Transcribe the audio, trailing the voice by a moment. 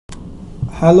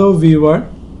Hello viewer,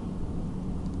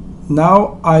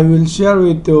 now I will share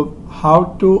with you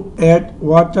how to add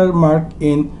watermark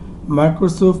in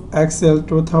Microsoft Excel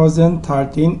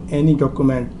 2013 any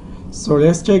document. So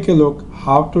let's take a look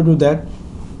how to do that.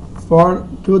 For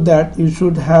do that you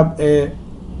should have a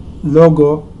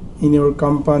logo in your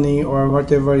company or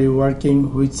whatever you're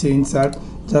working which insert,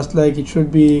 just like it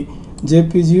should be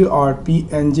JPG or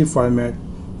PNG format.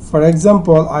 For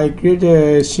example, I create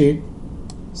a sheet.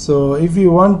 So if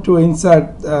you want to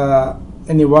insert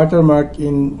any watermark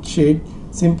in sheet,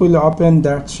 simply open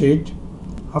that sheet.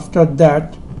 After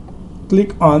that,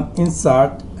 click on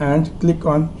insert and click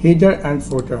on header and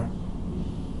footer,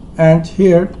 and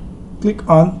here click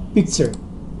on picture.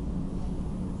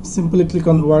 Simply click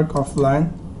on work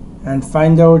offline and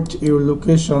find out your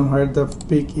location where the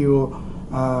pic you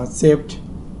saved.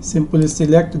 Simply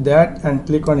select that and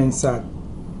click on insert,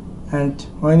 and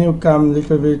when you come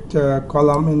little bit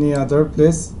column any other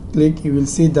place, click, you will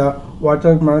see the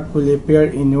watermark will appear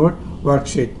in your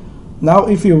worksheet. Now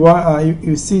if you want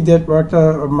you see that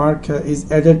watermark is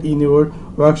added in your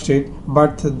worksheet,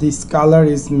 but this color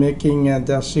is making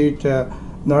the sheet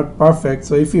not perfect.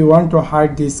 So if you want to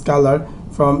hide this color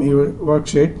from your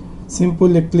worksheet,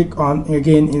 simply click on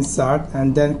again insert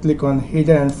and then click on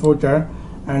header and footer,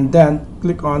 and then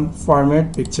click on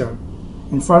format picture.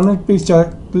 In format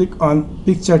picture, click on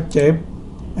picture type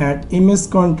and image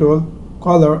control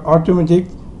color automatic,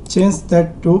 change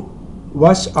that to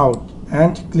wash out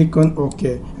and click on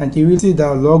OK, and you will see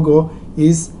the logo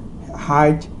is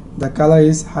hide, the color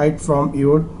is hide from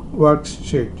your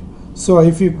worksheet. So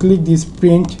if you click this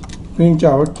print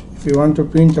out, if you want to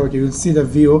print out, you will see the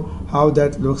view how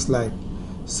that looks like.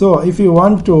 So if you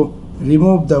want to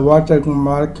remove the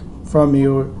watermark from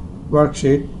your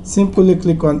worksheet, simply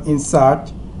click on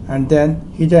insert and then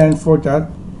header and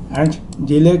footer and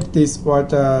delete this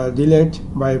delete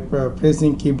by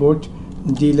pressing keyboard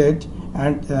delete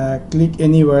and click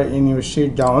anywhere in your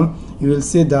sheet down. You will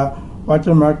see the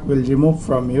watermark will remove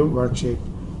from your worksheet.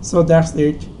 So that's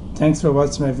it. Thanks for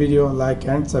watching my video. Like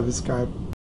and subscribe.